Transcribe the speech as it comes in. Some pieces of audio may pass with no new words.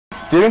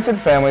Students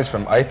and families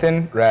from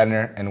Ithan,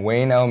 Radnor, and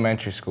Wayne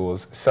Elementary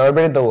Schools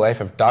celebrated the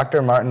life of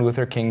Dr. Martin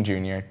Luther King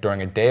Jr.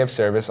 during a day of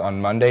service on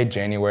Monday,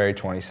 January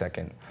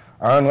 22nd.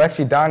 Our own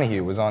Lexi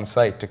Donahue was on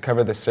site to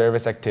cover the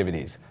service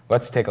activities.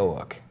 Let's take a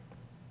look.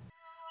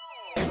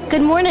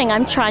 Good morning,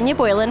 I'm Tranya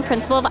Boylan,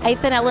 principal of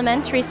Ithan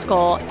Elementary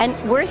School,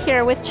 and we're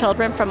here with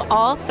children from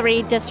all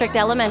 3 district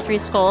elementary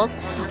schools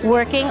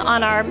working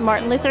on our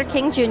Martin Luther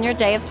King Jr.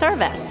 Day of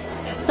Service.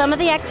 Some of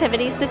the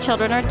activities the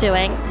children are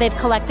doing, they've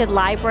collected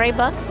library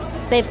books,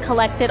 they've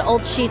collected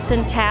old sheets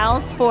and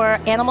towels for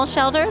animal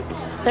shelters,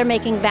 they're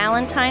making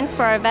valentines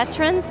for our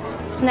veterans,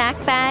 snack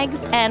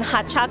bags, and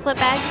hot chocolate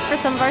bags for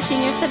some of our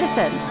senior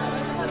citizens.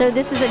 So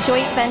this is a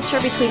joint venture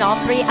between all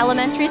 3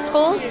 elementary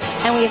schools,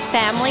 and we have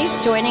families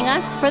joining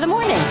us for the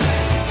morning.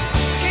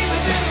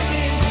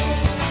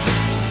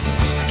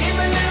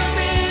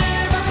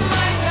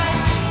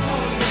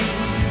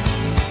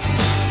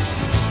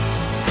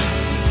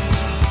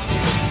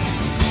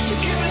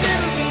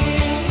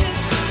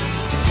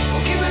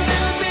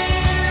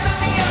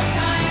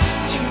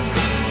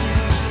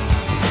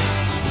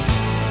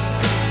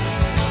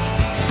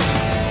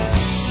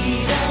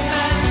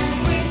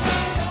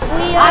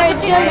 We are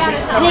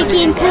just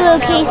making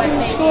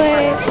pillowcases for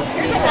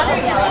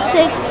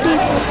sick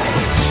people.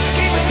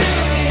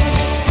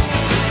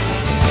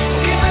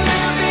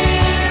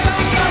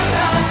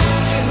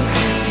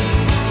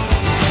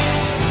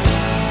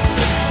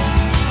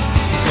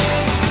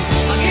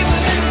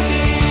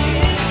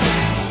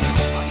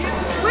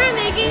 We're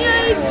making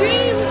a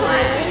dream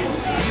plan.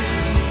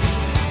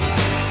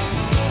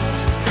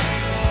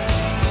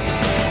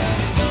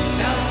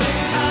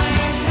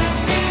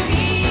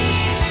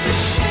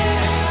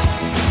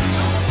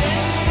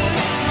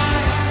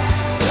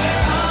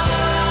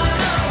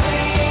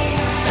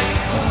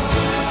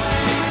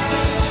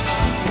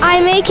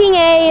 I'm making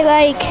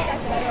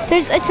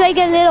it's like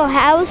a little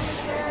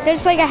house.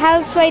 There's like a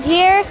house right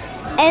here,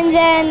 and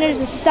then there's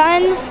a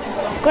sun,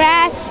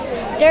 grass,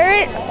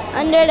 dirt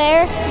under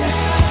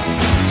there.